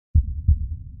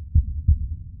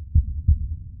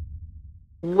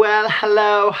Well,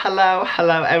 hello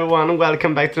everyone,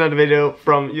 welcome back to another video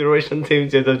from Eurovision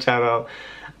Team's YouTube channel.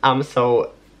 I'm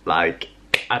so, I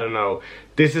don't know,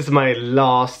 this is my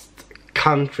last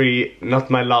country,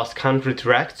 not my last country to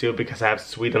react to because I have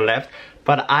Sweden left,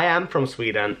 but I am from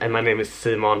Sweden and my name is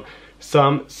Simon,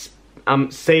 so I'm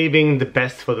saving the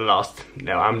best for the last.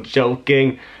 No, I'm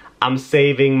joking. I'm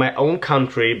saving my own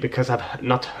country because I've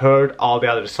not heard all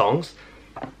the other songs.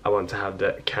 I want to have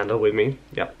the candle with me,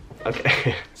 yep.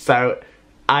 Okay, so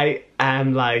I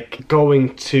am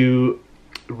going to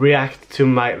react to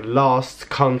my last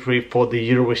country for the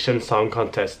Eurovision Song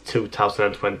Contest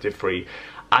 2023.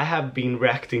 I have been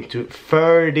reacting to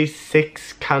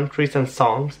 36 countries and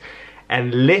songs,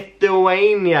 and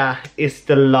Lithuania is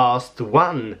the last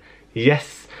one.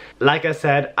 Yes, like I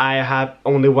said, I have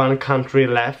only one country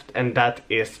left, and that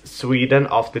is Sweden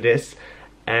after this.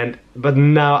 But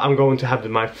now I'm going to have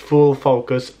my full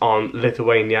focus on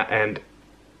Lithuania and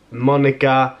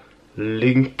Monika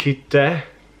Linkyté,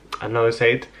 I know you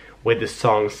say it, with the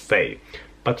song Stay.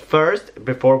 But first,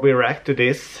 before we react to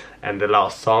this and the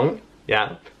last song,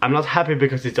 yeah, I'm not happy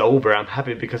because it's over. I'm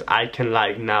happy because I can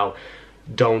when I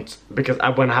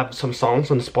have some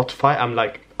songs on Spotify, I'm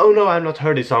like, oh no, I've not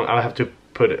heard this song, I'll have to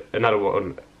put another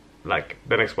one, like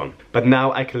the next one. But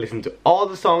now I can listen to all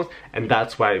the songs, and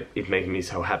that's why it makes me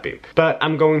so happy. But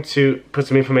I'm going to put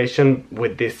some information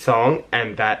with this song,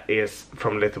 and that is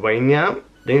from Lithuania.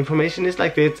 The information is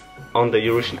like this on the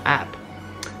Eurovision app.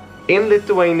 In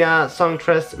Lithuania Song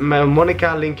Contest,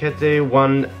 Monika Linkyté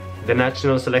won the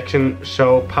national selection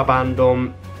show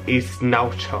Pabandom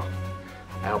Isnaucho.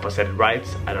 I hope I said it right,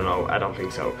 I don't know, I don't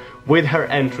think so. With her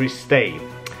entry Stay.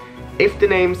 If the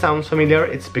name sounds familiar,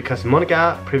 it's because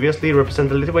Monika previously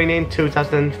represented Lithuania in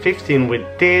 2015 with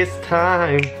This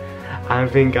Time I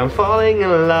Think I'm Falling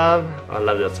in Love. I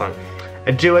love that song.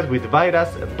 A duet with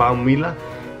Vaidas Baumila,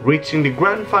 reaching the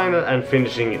grand final and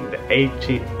finishing in the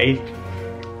 18th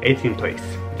place.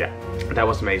 Yeah, that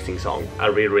was an amazing song. I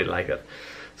really like it.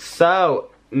 So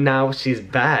now she's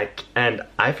back, and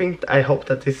I hope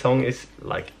that this song is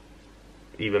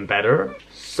even better.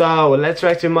 So let's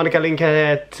react to Monika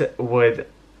Linkyté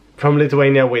from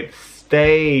Lithuania with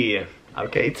Stay.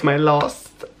 Okay, it's my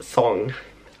last song.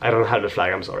 I don't have the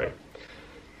flag, I'm sorry.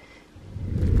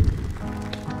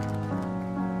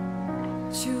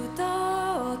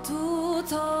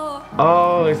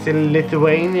 Oh, it's in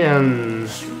Lithuanian.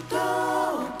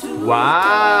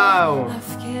 Wow.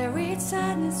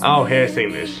 Oh, here's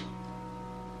English.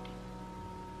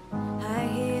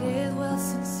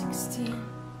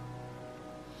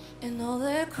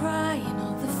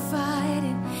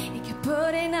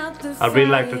 I really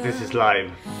like that this is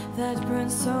live. That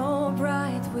burns so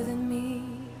bright within me.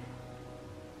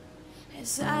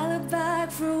 As I look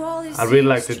back through all these I really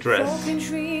like the dress.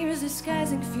 Dreams,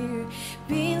 disguising fear,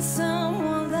 being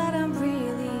someone that I'm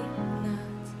really not.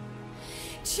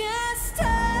 Just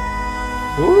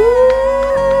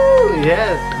ooh,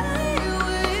 yes.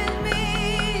 With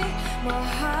me. My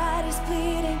heart is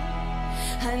bleeding.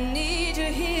 I need your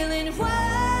healing.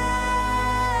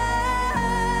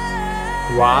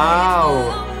 Wow.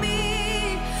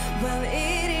 Well, it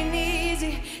ain't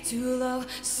easy to love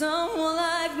someone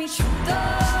like me. Finally,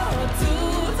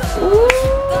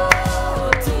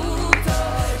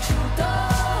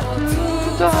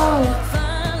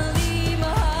 my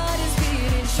heart is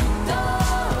beating.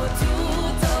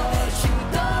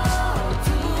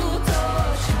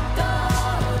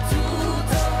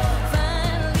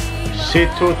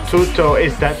 Shitututo,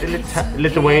 is that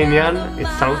Lithuanian? It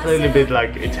sounds a little bit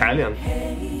like Italian.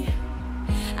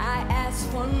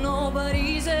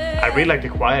 I really like the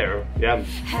choir, yeah.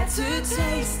 Had to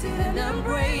taste it and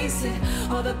embrace it,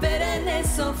 all the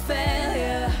bitterness of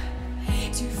failure,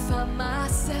 to find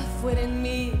myself within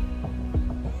me.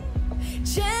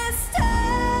 Just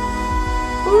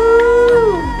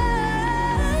with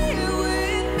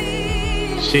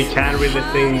me. She can't really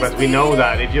sing, but we know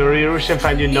that. If you're a Eurovision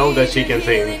fan, you know that she can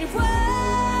sing.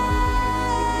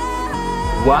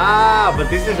 Wow, but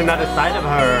this is another side of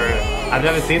her. I've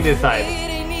never seen this side.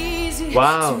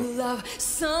 Wow.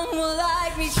 Someone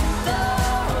like me.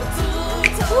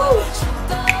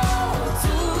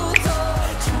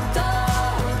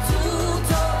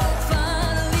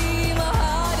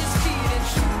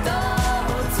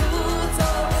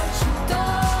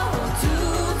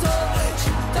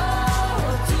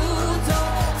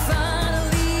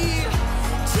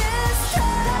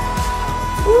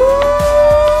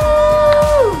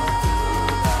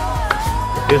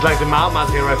 It's like the mamas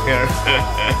here right here.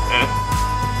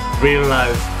 Real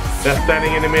nice. They're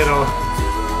standing in the middle.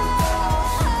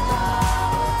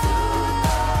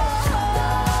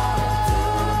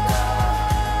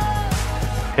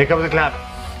 Here comes the clap.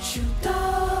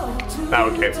 Ah,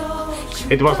 okay.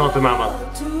 It was not the mama.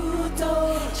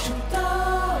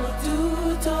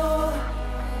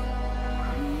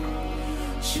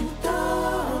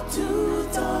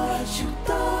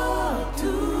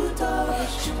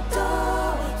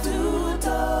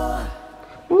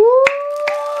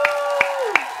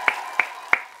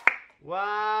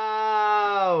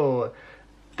 Wow!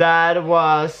 That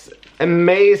was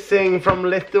amazing from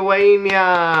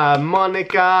Lithuania!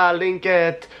 Monika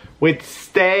Linkyté with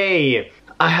Stay.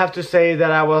 I have to say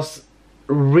that I was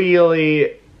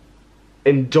really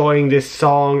enjoying this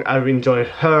song. I've enjoyed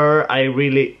her.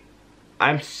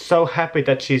 I'm so happy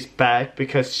that she's back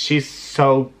because she's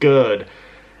so good.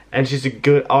 And she's a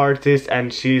good artist,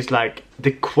 and she's like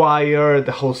the choir,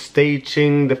 the whole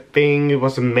staging, the thing, it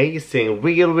was amazing.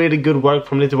 Really good work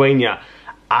from Lithuania.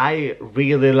 I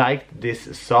really liked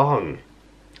this song.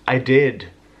 I did.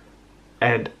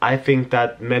 And I think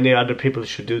that many other people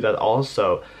should do that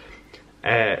also.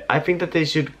 I think that they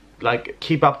should like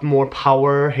keep up more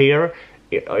power here.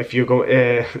 If you go,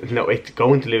 no, it's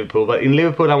going to Liverpool, but in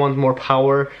Liverpool I want more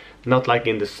power. Not like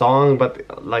in the song, but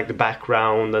like the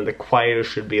background, and the choir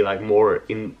should be like more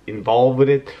involved with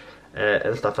it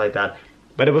and stuff like that.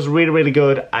 But it was really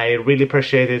good. I really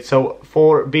appreciate it. So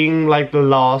for being like the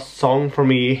last song for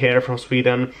me here from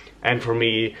Sweden and for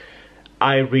me,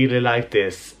 I really like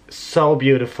this. So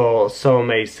beautiful, so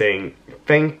amazing.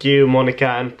 Thank you,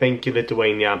 Monika, and thank you,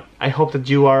 Lithuania. I hope that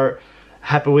you are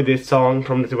happy with this song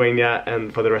from Lithuania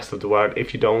and for the rest of the world.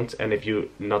 If you don't, and if you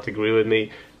not agree with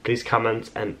me, please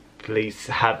comment, and please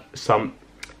have some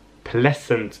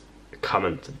pleasant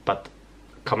comment, but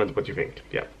comment what you think.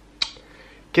 Yeah.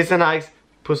 Kiss and hugs,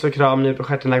 puss och kram, nu på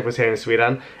stjärten like was here in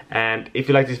Sweden. And if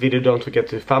you like this video, don't forget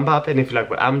to thumb up, and if you like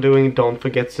what I'm doing, don't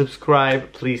forget to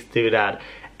subscribe. Please do that.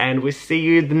 And we see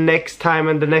you the next time,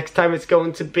 and the next time it's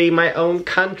going to be my own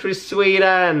country,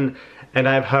 Sweden. And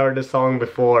I've heard the song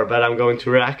before, but I'm going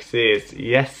to react to it.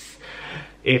 Yes,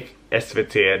 if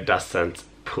SVT doesn't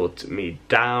put me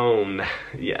down.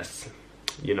 Yes,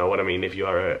 you know what I mean if you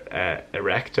are a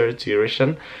reactor to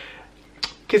Eurovision.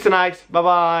 Kiss and hugs, bye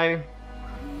bye.